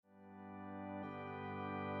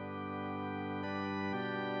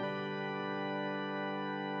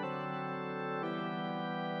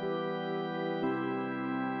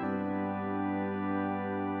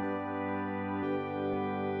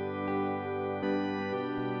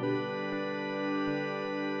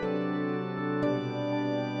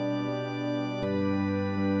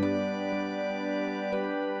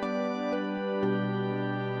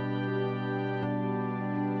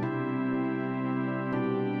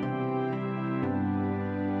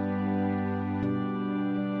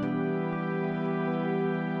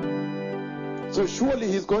So surely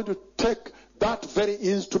he's going to take that very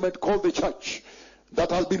instrument called the church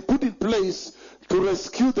that has been put in place to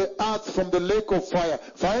rescue the earth from the lake of fire.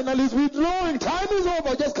 Finally he's withdrawing. Time is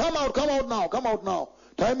over. Just come out now. Come out now.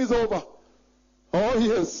 Time is over. Oh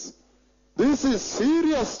yes. This is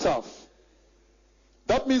serious stuff.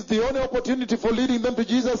 That means the only opportunity for leading them to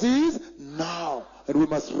Jesus is now. And we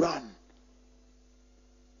must run.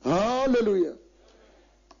 Hallelujah.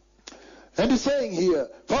 And he's saying here,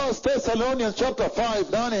 1 Thessalonians chapter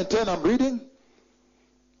 5, 9 and 10, I'm reading.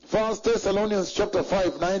 1 Thessalonians chapter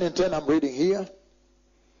 5, 9 and 10, I'm reading here.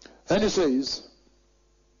 And he says,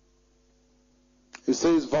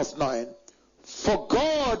 verse 9, for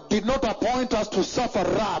God did not appoint us to suffer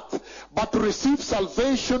wrath, but to receive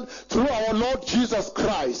salvation through our Lord Jesus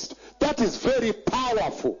Christ. That is very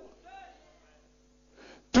powerful.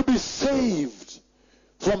 To be saved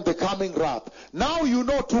from the coming wrath. Now you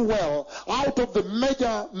know too well, out of the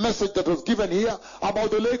major message that was given here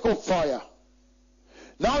about the lake of fire.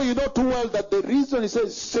 Now you know too well that the reason he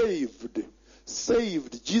says saved,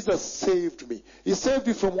 Jesus saved me. He saved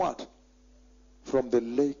you from what? From the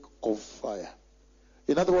lake of fire.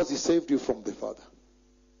 In other words, he saved you from the Father.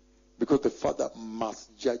 Because the Father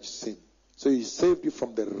must judge sin. So he saved you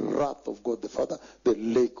from the wrath of God the Father, the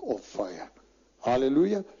lake of fire.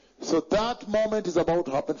 Hallelujah. So that moment is about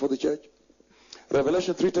to happen for the church.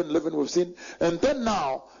 Revelation 3, 10, 11 we've seen. And then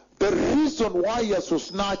now, the reason why he has to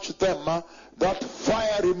snatch them, that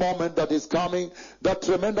fiery moment that is coming, that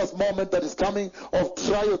tremendous moment that is coming of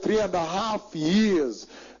trial, 3.5 years,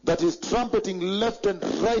 that is trumpeting left and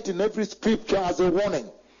right in every scripture as a warning.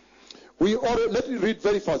 Let me read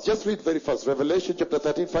very fast. Just read very fast. Revelation chapter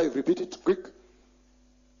 13, 5. Repeat it quick.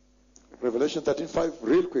 Revelation 13, 5.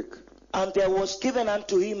 Real quick. And there was given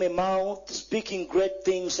unto him a mouth speaking great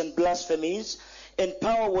things and blasphemies, and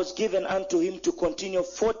power was given unto him to continue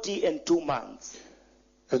 42 months.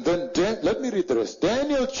 And then, let me read the rest.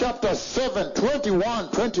 Daniel chapter 7,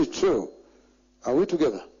 21, 22. Are we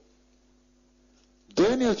together?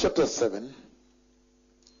 Daniel chapter 7.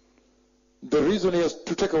 The reason he has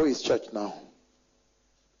to take away his church now.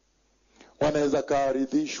 Wanaweza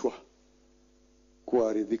kaaridhishwa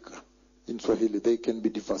kuaridhika. In Swahili, they can be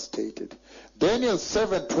devastated. Daniel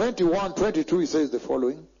 7, 21, 22, he says the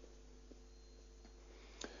following.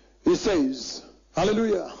 He says,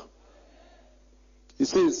 hallelujah. He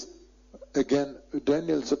says, again,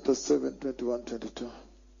 Daniel chapter 7, 21, 22.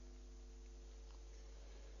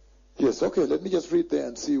 Yes, okay, let me just read there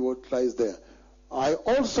and see what lies there. I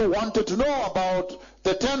also wanted to know about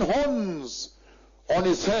the 10 horns on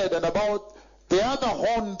his head and about the other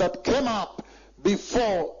horn that came up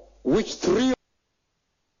before which 3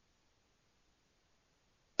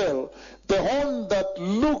 fell. The horn that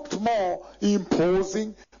looked more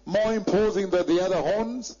imposing than the other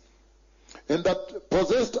horns, and that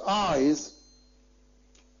possessed eyes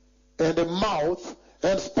and a mouth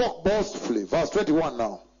and spoke boastfully. Verse 21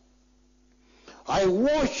 now. I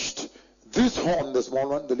watched this horn, the small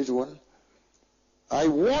one, the little one. I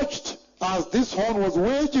watched as this horn was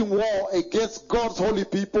waging war against God's holy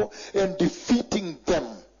people and defeating them.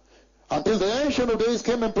 Until the Ancient of Days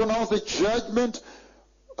came and pronounced the judgment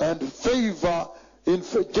and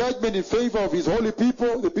judgment in favor of his holy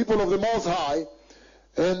people, the people of the Most High.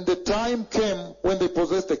 And the time came when they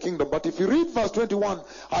possessed the kingdom. But if you read verse 21,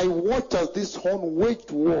 I watched as this horn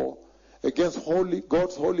waged war against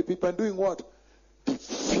God's holy people and doing what?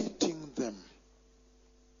 Defeating them.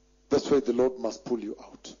 That's why the Lord must pull you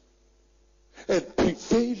out. And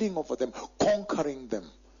prevailing over them, conquering them.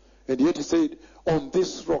 And yet he said, on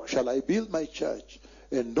this rock shall I build my church,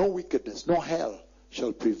 and no wickedness, no hell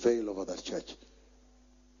shall prevail over that church.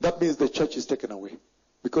 That means the church is taken away.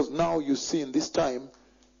 Because now you see in this time,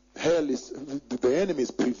 the enemy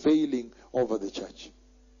is prevailing over the church.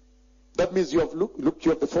 That means you have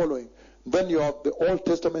you have the following. Then you have the Old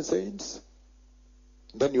Testament saints.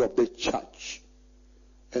 Then you have the church.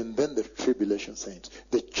 And then the tribulation saints.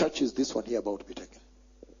 The church is this one here about to be taken.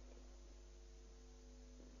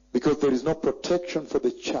 Because there is no protection for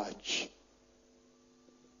the church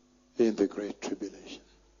in the great tribulation.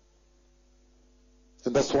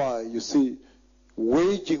 And that's why you see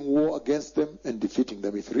waging war against them and defeating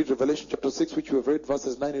them. If you read Revelation chapter 6, which we have read,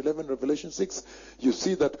 verses 9, 11, Revelation 6, you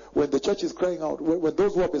see that when the church is crying out, when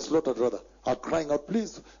those who have been slaughtered are crying out,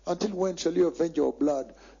 please, until when shall you avenge our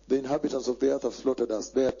blood? The inhabitants of the earth have slaughtered us.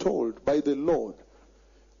 They are told by the Lord,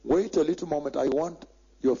 wait a little moment, I want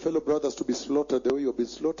your fellow brothers to be slaughtered the way you have been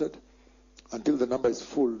slaughtered. Until the number is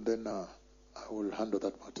full, then I will handle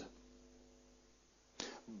that matter.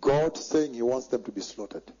 God saying he wants them to be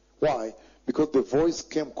slaughtered. Why? Because the voice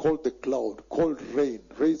came, called the cloud, called rain,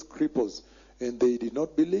 raised cripples, and they did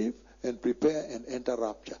not believe and prepare and enter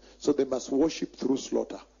rapture. So they must worship through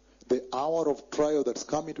slaughter. The hour of trial that's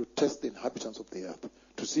coming to test the inhabitants of the earth,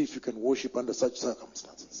 to see if you can worship under such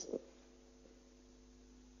circumstances.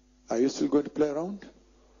 Are you still going to play around?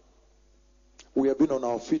 We have been on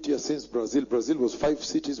our feet here since Brazil. Brazil was 5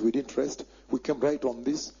 cities. We didn't rest. We came right on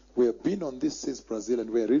this. We have been on this since Brazil, and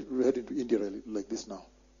we are heading to India like this now.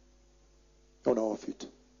 On our feet.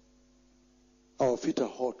 Our feet are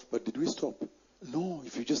hot, but did we stop? No.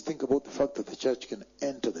 If you just think about the fact that the church can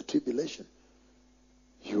enter the tribulation,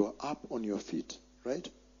 you are up on your feet, right?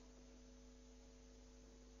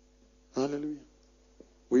 Hallelujah.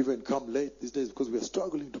 We even come late these days because we are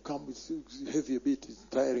struggling to come. It's heavy a bit, it's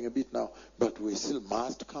tiring a bit now, but we still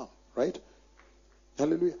must come, right?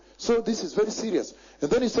 Hallelujah. So this is very serious. And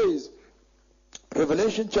then he says,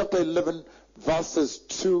 Revelation chapter 11, verses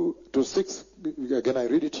 2 to 6. Again, I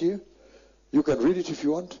read it here. You can read it if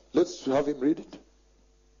you want. Let's have him read it.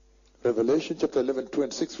 Revelation chapter 11, 2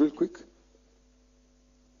 and 6, real quick.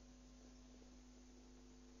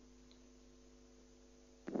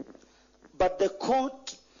 But the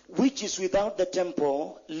court which is without the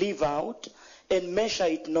temple, leave out, and measure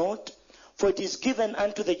it not, for it is given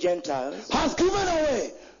unto the Gentiles. Has given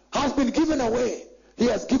away. Has been given away. He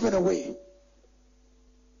has given away.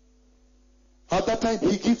 At that time,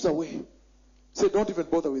 he gives away. Say, don't even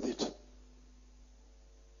bother with it.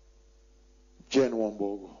 Jen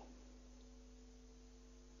Wambogo.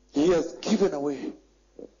 He has given away.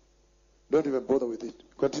 Don't even bother with it.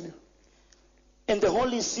 Continue. And the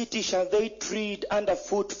holy city shall they tread under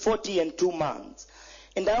foot 42 months.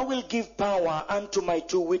 And I will give power unto my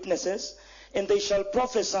 2 witnesses, and they shall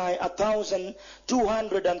prophesy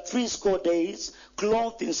 1,260 days,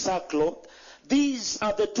 clothed in sackcloth. These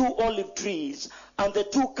are the 2 olive trees, and the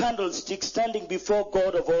 2 candlesticks standing before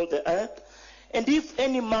God of all the earth. And if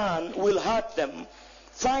any man will hurt them,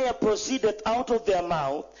 fire proceedeth out of their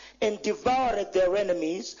mouth, and devoureth their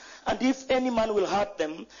enemies. And if any man will hurt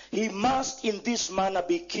them, he must in this manner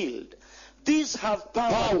be killed. These have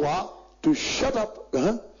power to shut up,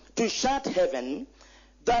 to shut heaven,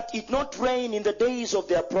 that it not rain in the days of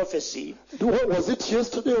their prophecy. Was it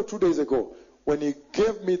yesterday or 2 days ago when he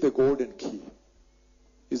gave me the golden key?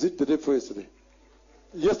 Is it the day before yesterday?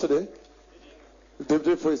 Yesterday? The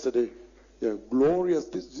day before yesterday. Yeah, glorious,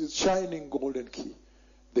 this shining golden key.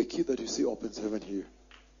 The key that you see opens heaven here.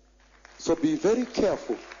 So be very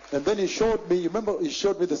careful. And then he showed me, you remember he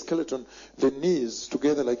showed me the skeleton, the knees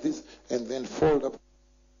together like this, and then fold up.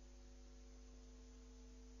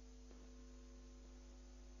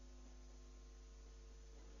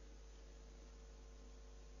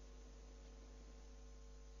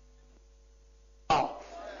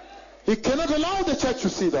 He cannot allow the church to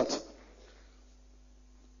see that.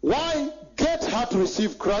 Why get her to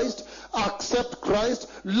receive Christ, accept Christ,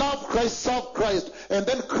 love Christ, serve Christ, and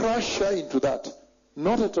then crush her into that?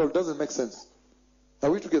 Not at all. Doesn't make sense. Are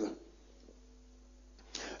we together?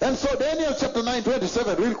 And so Daniel chapter 9,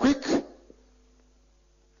 27, real quick.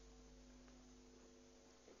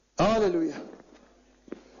 Hallelujah.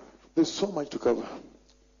 There's so much to cover.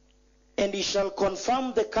 And he shall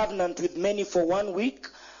confirm the covenant with many for 1 week,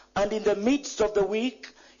 and in the midst of the week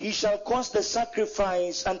he shall cause the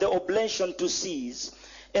sacrifice and the oblation to cease.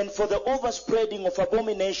 And for the overspreading of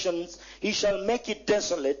abominations he shall make it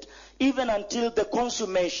desolate, even until the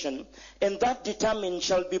consummation, and that determined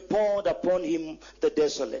shall be poured upon him the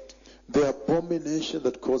desolate. The abomination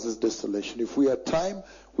that causes desolation. If we had time,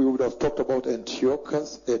 we would have talked about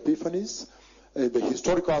Antiochus Epiphanes, the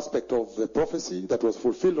historical aspect of the prophecy that was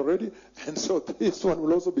fulfilled already, and so this one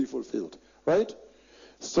will also be fulfilled, right?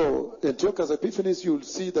 So Antiochus Epiphanes, you'll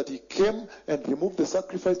see that he came and removed the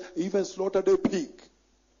sacrifice, even slaughtered a pig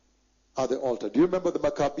at the altar. Do you remember the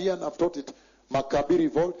Maccabean? I've taught it. Maccabi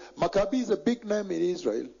revolt. Maccabi is a big name in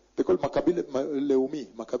Israel. They call it Maccabi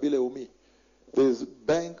Leumi. There's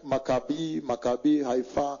Bank, Maccabi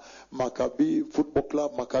Haifa, Maccabi Football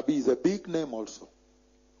Club. Maccabi is a big name also.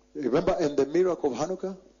 Remember in the miracle of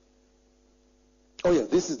Hanukkah? Oh yeah,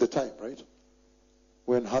 this is the time, right?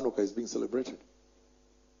 When Hanukkah is being celebrated.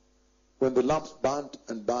 When the lamps burnt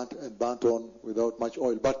and burnt and burnt on without much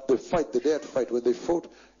oil. But they fight, they dared fight. When they fought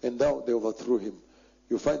and now they overthrew him.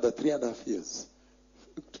 You find that 3.5 years.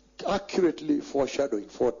 Accurately foreshadowing,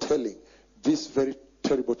 foretelling this very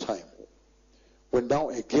terrible time. When now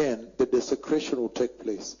again the desecration will take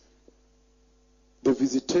place. The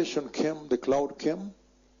visitation came, the cloud came,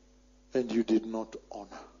 and you did not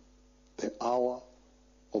honor the hour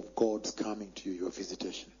of God's coming to you, your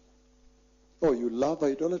visitation. Oh, you love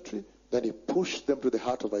idolatry? Then he pushed them to the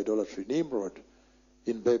heart of idolatry. Nimrod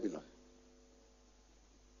in Babylon.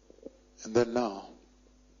 And then now,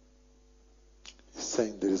 he's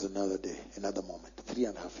saying there is another day, another moment,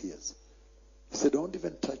 3.5 years. He said, don't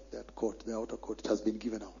even touch that court, the outer court. It has been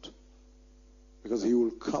given out. Because he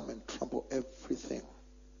will come and trample everything.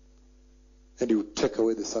 And he will take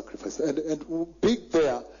away the sacrifice. And big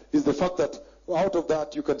there is the fact that out of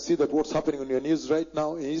that you can see that what's happening on your news right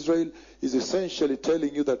now in Israel is essentially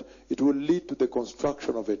telling you that it will lead to the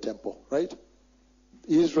construction of a temple, right?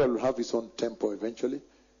 Israel will have its own temple eventually.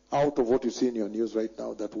 Out of what you see in your news right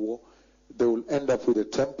now, that war, they will end up with a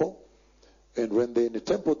temple. And when they're in the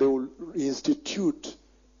temple, they will institute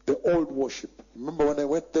the old worship. Remember when I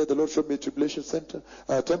went there, the Lord showed me a tribulation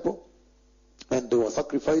temple? And they were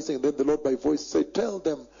sacrificing. And then the Lord by voice said, tell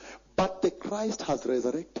them, but the Christ has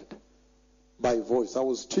resurrected. By voice. I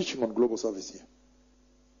was teaching on global service here.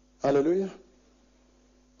 Hallelujah.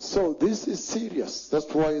 So this is serious.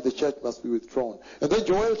 That's why the church must be withdrawn. And then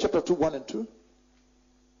Joel chapter 2, 1 and 2.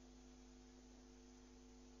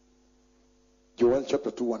 Joel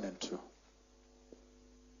chapter 2, 1 and 2.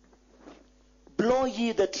 Blow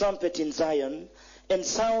ye the trumpet in Zion, and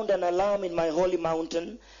sound an alarm in my holy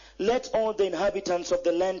mountain. Let all the inhabitants of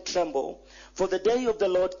the land tremble. For the day of the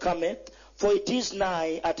Lord cometh, for it is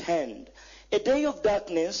nigh at hand. A day of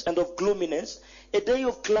darkness and of gloominess, a day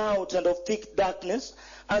of clouds and of thick darkness,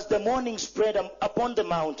 as the morning spread upon the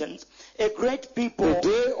mountains. A great people... The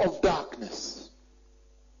day of darkness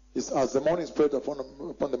is as the morning spread upon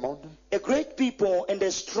the mountain. A great people and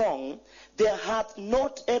a strong, there hath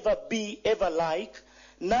not ever be ever like,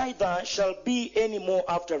 neither shall be any more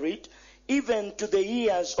after it, even to the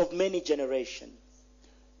years of many generations.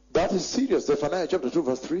 That is serious. Zephaniah chapter 2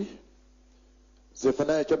 verse 3.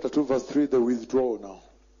 Zephaniah chapter 2 verse 3, the withdrawal now.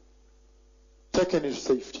 Taken in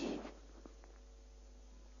safety.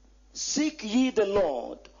 Seek ye the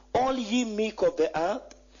Lord, all ye meek of the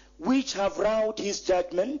earth, which have wrought his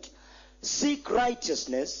judgment. Seek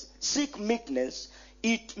righteousness, seek meekness.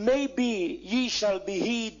 It may be ye shall be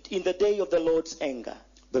hid in the day of the Lord's anger.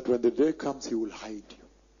 That when the day comes, he will hide you.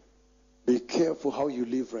 Be careful how you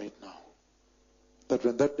live right now. That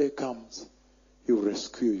when that day comes, he will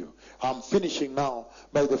rescue you. I'm finishing now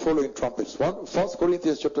by the following trumpets. 1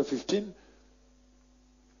 Corinthians chapter 15.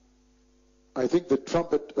 I think the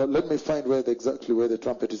trumpet, let me find exactly where the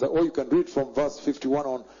trumpet is. Or you can read from verse 51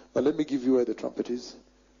 on, but let me give you where the trumpet is.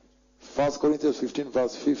 1 Corinthians 15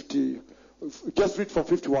 verse 50. Just read from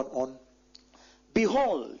 51 on.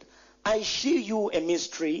 Behold, I shew you a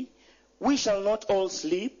mystery. We shall not all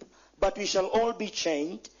sleep, but we shall all be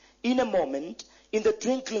changed in a moment, in the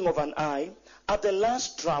twinkling of an eye, at the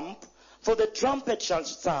last trump. For the trumpet shall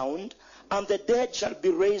sound, and the dead shall be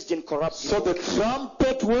raised incorruptible. So the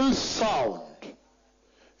trumpet will sound.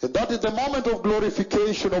 And that is the moment of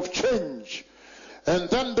glorification, of change. And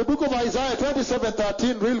then the book of Isaiah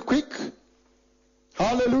 27:13, real quick.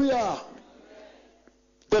 Hallelujah.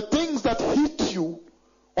 The things that hit you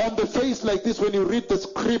on the face like this when you read the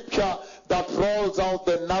scripture that rolls out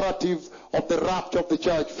the narrative of the rapture of the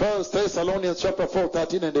church. 1 Thessalonians chapter 4,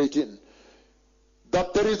 13 and 18.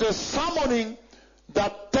 That there is a summoning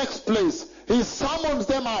that takes place. He summons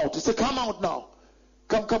them out. He says, come out now.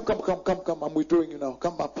 Come. I'm withdrawing you now.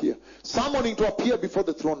 Come up here. Summoning to appear before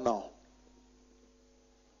the throne now.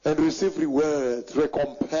 And receive reward,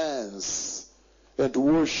 recompense, and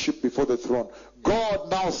worship before the throne. God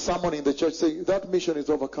now summoning the church, saying, that mission is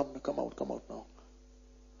over. Come out now.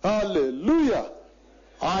 Hallelujah.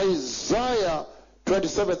 Isaiah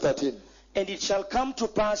 27:13. And it shall come to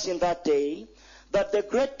pass in that day, that the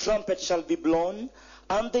great trumpet shall be blown,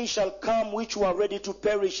 and they shall come which were ready to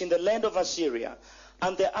perish in the land of Assyria,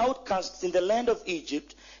 and the outcasts in the land of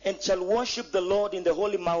Egypt, and shall worship the Lord in the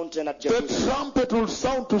holy mountain at Jerusalem. The trumpet will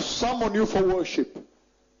sound to summon you for worship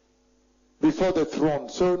before the throne.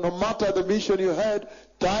 So no matter the mission you had,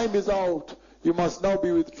 time is out. You must now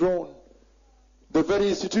be withdrawn. The very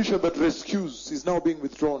institution that rescues is now being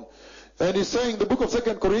withdrawn. And he's saying, the book of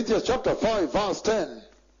 2 Corinthians chapter 5 verse 10.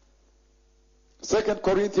 2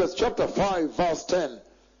 Corinthians chapter 5 verse 10.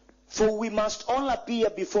 For we must all appear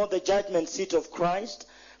before the judgment seat of Christ,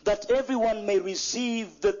 that everyone may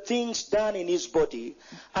receive the things done in his body,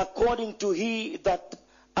 according to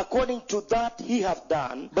that he hath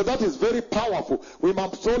done. But that is very powerful. We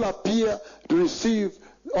must all appear to receive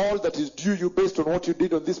all that is due you based on what you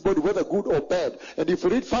did on this body, whether good or bad. And if you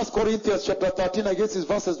read 1 Corinthians chapter 13, I guess it's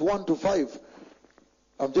verses 1 to 5.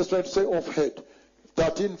 I'm just trying to say off head.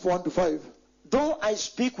 13, 1 to 5. Though I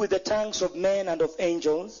speak with the tongues of men and of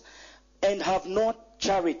angels, and have not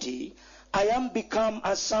charity, I am become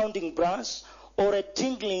a sounding brass, or a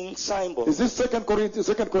tingling cymbal. Is this 2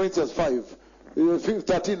 Corinthians 5?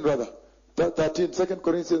 13 rather. 13, 2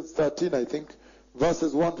 Corinthians 13, I think,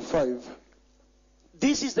 verses 1 to 5.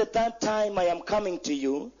 This is the third time I am coming to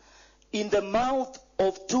you. In the mouth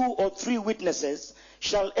of 2 or 3 witnesses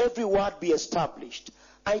shall every word be established.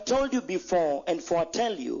 I told you before and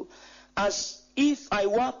foretell you, as if I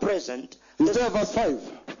were present. Is there verse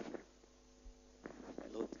 5?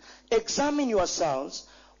 Examine yourselves,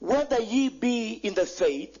 whether ye be in the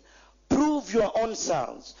faith. Prove your own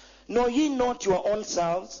selves. Know ye not your own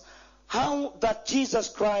selves, how that Jesus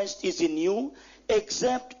Christ is in you,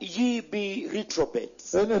 except ye be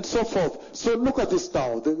reprobates. And so forth. So look at this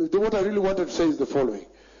now. What I really wanted to say is the following.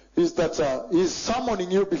 Is that he's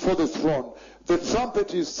summoning you before the throne. The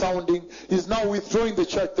trumpet is sounding. He's now withdrawing the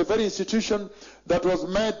church, the very institution that was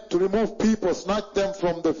made to remove people, snatch them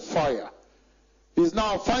from the fire. He's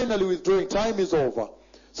now finally withdrawing. Time is over.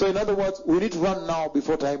 So in other words, we need to run now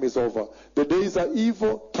before time is over. The days are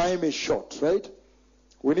evil, time is short, right?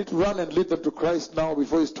 We need to run and lead them to Christ now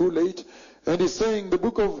before it's too late. And he's saying, the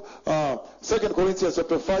book of 2 Corinthians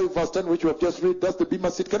chapter 5 verse 10, which we have just read, that's the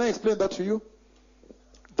bema seat. Can I explain that to you?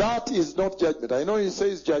 That is not judgment. I know he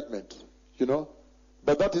says judgment,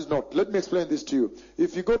 but that is not. Let me explain this to you.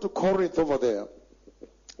 If you go to Corinth over there,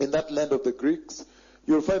 in that land of the Greeks,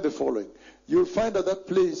 you'll find the following. You'll find at that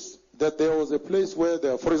place that there was a place where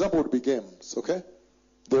there, for example, would be games, okay?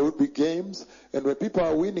 There would be games, and when people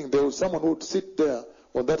are winning, there was someone who would sit there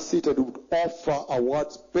on that seat and would offer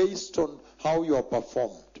awards based on how you are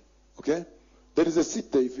performed, okay? There is a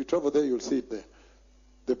seat there. If you travel there, you'll see it there.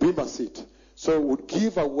 The bema seat. So it would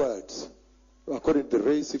give awards according to the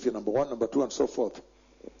race, if you're number 1, number 2, and so forth.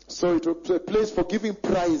 So it was a place for giving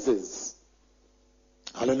prizes.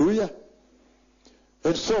 Hallelujah.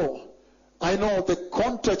 And so, I know the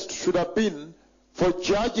context should have been for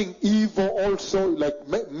judging evil also, like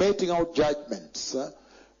meting out judgments.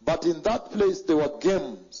 But in that place, there were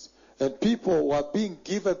games. And people were being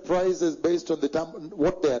given prizes based on the time,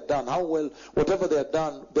 what they had done, how well, whatever they had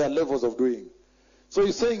done, their levels of doing. So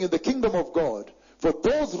he's saying in the kingdom of God, for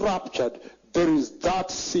those raptured, there is that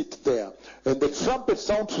seat there. And the trumpet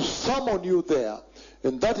sounds to summon you there.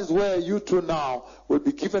 And that is where you two now will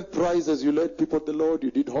be given prizes. You led people to the Lord.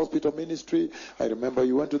 You did hospital ministry. I remember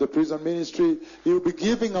you went to the prison ministry. You'll be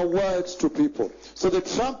giving awards to people. So the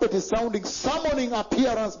trumpet is sounding, summoning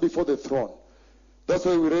appearance before the throne. That's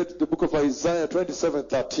why we read the book of Isaiah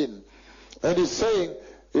 27:13. And he's saying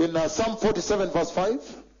in Psalm 47 verse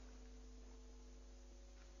 5.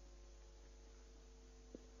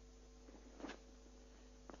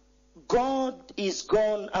 God is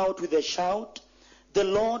gone out with a shout, the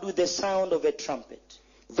Lord with the sound of a trumpet.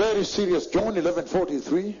 Very serious. John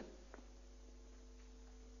 11:43.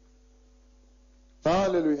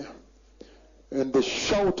 Hallelujah. And the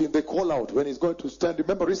shouting, the call out when he's going to stand.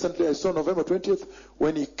 Remember recently I saw November 20th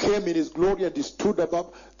when he came in his glory and he stood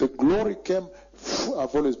above. The glory came.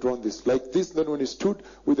 I've always drawn this like this. Then when he stood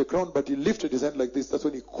with the crown, but he lifted his hand like this, that's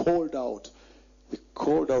when he called out. He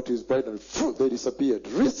called out his bride and they disappeared.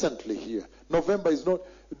 Recently here. November is not.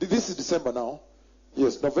 This is December now.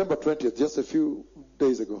 Yes, November 20th, just a few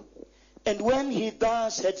days ago. And when he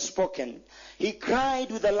thus had spoken, he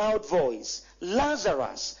cried with a loud voice,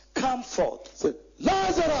 Lazarus, come forth. Said,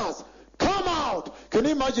 Lazarus, come out. Can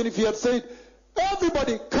you imagine if he had said,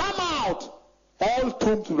 everybody, come out? All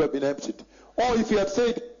tombs would have been emptied. Or if he had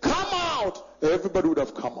said, come out, everybody would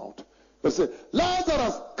have come out. But said,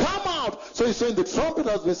 Lazarus, come out. So he's saying the trumpet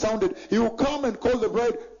has been sounded. He will come and call the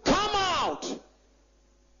bride, come out.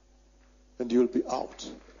 And you'll be out.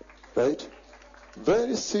 Right?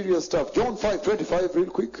 Very serious stuff. John 5:25, real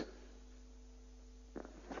quick.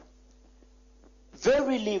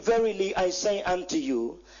 Verily, verily, I say unto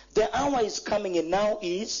you, the hour is coming and now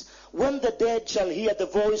is, when the dead shall hear the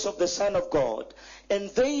voice of the Son of God, and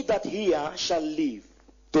they that hear shall live.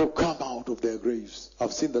 They'll come out of their graves.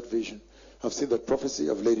 I've seen that vision. I've seen that prophecy.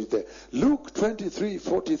 I've laid it there. Luke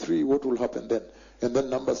 23:43, what will happen then? And then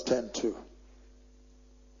Numbers 10:2.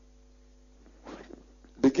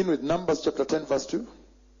 Begin with Numbers chapter 10 verse 2.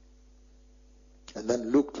 And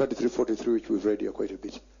then Luke 23:43, which we've read here quite a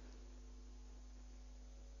bit.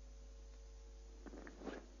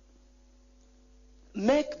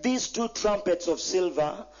 Make these 2 trumpets of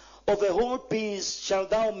silver, of a whole piece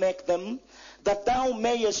shalt thou make them, that thou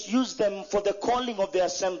mayest use them for the calling of the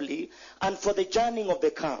assembly, and for the journeying of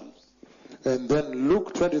the camps. And then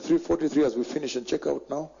Luke 23:43, as we finish and check out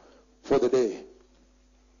now, for the day.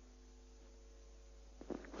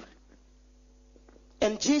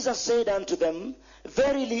 And Jesus said unto them,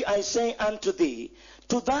 Verily I say unto thee,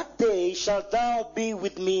 to that day shalt thou be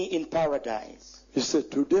with me in paradise. He said,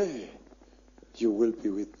 today you will be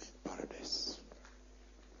with me in paradise.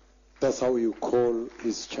 That's how you call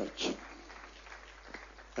his church.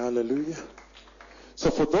 Hallelujah. So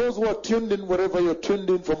for those who are tuned in, wherever you're tuned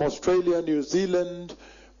in, from Australia, New Zealand,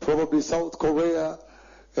 probably South Korea,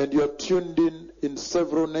 and you're tuned in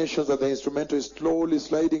several nations that the instrumental is slowly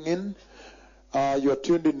sliding in. You're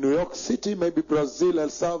tuned in New York City, maybe Brazil, El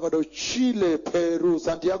Salvador, Chile, Peru,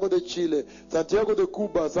 Santiago de Chile, Santiago de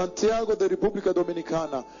Cuba, Santiago de República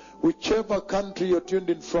Dominicana, whichever country you're tuned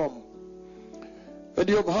in from. And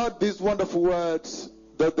you have heard these wonderful words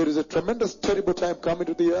that there is a tremendous, terrible time coming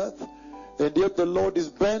to the earth, and yet the Lord is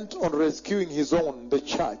bent on rescuing his own, the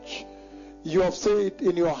church. You have said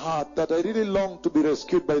in your heart that I really long to be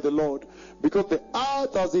rescued by the Lord, because the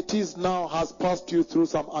earth as it is now has passed you through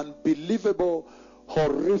some unbelievable,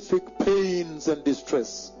 horrific pains and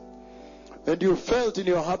distress. And you felt in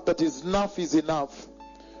your heart that enough is enough.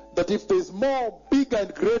 That if there is more bigger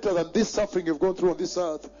and greater than this suffering you've gone through on this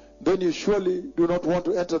earth, then you surely do not want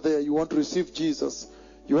to enter there. You want to receive Jesus.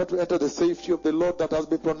 You want to enter the safety of the Lord that has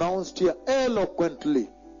been pronounced here eloquently.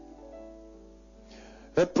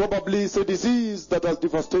 And probably it's a disease that has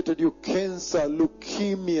devastated you. Cancer,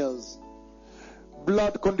 leukemias,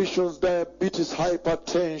 blood conditions, diabetes,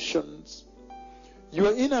 hypertension. You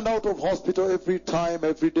are in and out of hospital every time,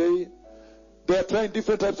 every day. They are trying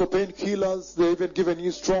different types of painkillers. They are even giving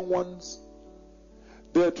you strong ones.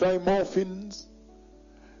 They are trying morphines.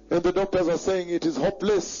 And the doctors are saying it is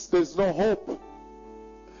hopeless. There is no hope.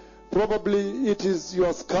 Probably it is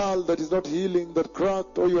your skull that is not healing, that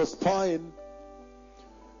cracked, or your spine.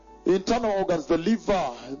 Internal organs, the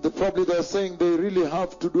liver, probably they are saying they really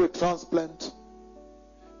have to do a transplant.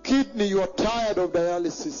 Kidney, you are tired of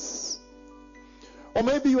dialysis. Or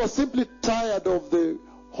maybe you are simply tired of the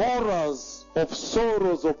horrors of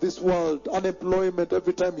sorrows of this world, unemployment,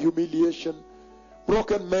 every time humiliation,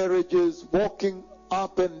 broken marriages, walking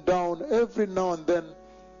up and down. Every now and then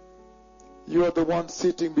you are the one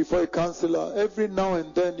sitting before a counselor. Every now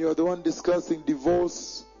and then you are the one discussing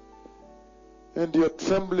divorce. And you're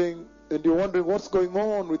trembling and you're wondering what's going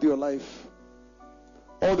on with your life.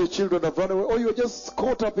 All the children have run away. Or you're just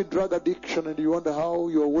caught up in drug addiction and you wonder how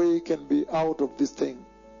your way can be out of this thing.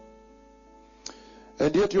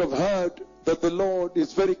 And yet you have heard that the Lord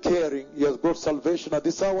is very caring. He has brought salvation at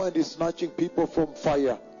this hour and is snatching people from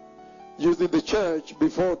fire, using the church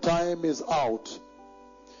before time is out.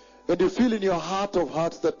 And you feel in your heart of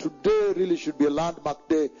hearts that today really should be a landmark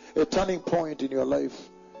day, a turning point in your life.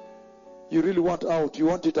 You really want out. You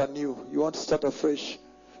want it anew. You want to start afresh.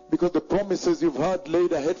 Because the promises you've heard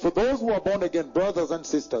laid ahead for those who are born again, brothers and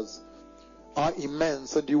sisters, are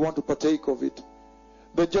immense, and you want to partake of it.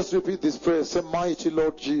 Then just repeat this prayer. Say, mighty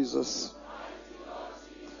Lord Jesus,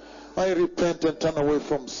 I repent and turn away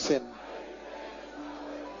from sin.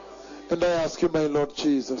 And I ask you, my Lord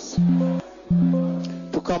Jesus,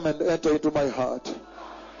 to come and enter into my heart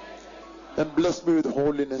and bless me with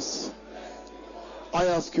holiness. I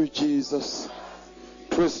ask you, Jesus,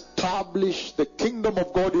 to establish the kingdom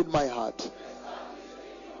of God in my heart,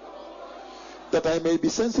 that I may be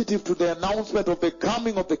sensitive to the announcement of the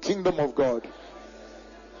coming of the kingdom of God.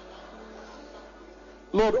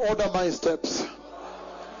 Lord, order my steps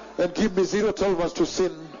and give me zero tolerance to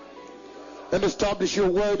sin, and establish your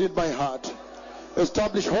word in my heart.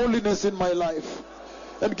 Establish holiness in my life,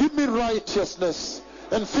 and give me righteousness,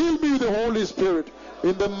 and fill me with the Holy Spirit.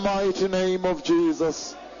 In the mighty name of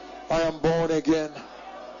Jesus, I am born again.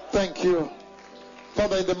 Thank you.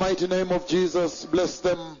 Father, in the mighty name of Jesus, bless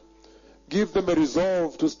them. Give them a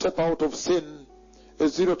resolve to step out of sin, a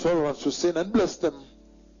zero tolerance to sin, and bless them.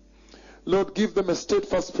 Lord, give them a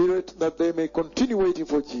steadfast spirit that they may continue waiting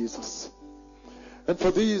for Jesus. And for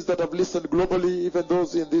these that have listened globally, even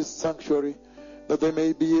those in this sanctuary, that they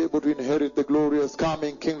may be able to inherit the glorious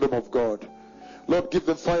coming kingdom of God. Lord, give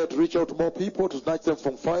them fire to reach out to more people, to snatch them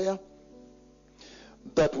from fire,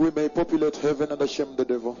 that we may populate heaven and shame the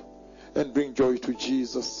devil and bring joy to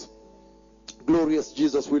Jesus. Glorious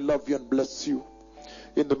Jesus, we love you and bless you.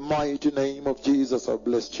 In the mighty name of Jesus, I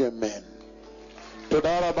bless you. Amen.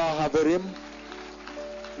 Toda rabba haverim.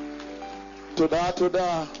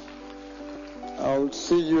 Toda. I'll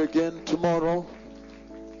see you again tomorrow.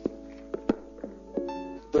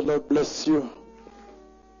 The Lord bless you.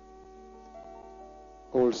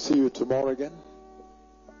 We'll see you tomorrow again.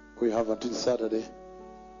 We have until Saturday.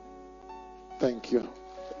 Thank you.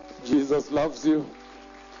 Jesus loves you.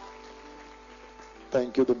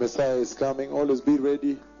 Thank you. The Messiah is coming. Always be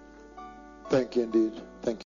ready. Thank you indeed. Thank you.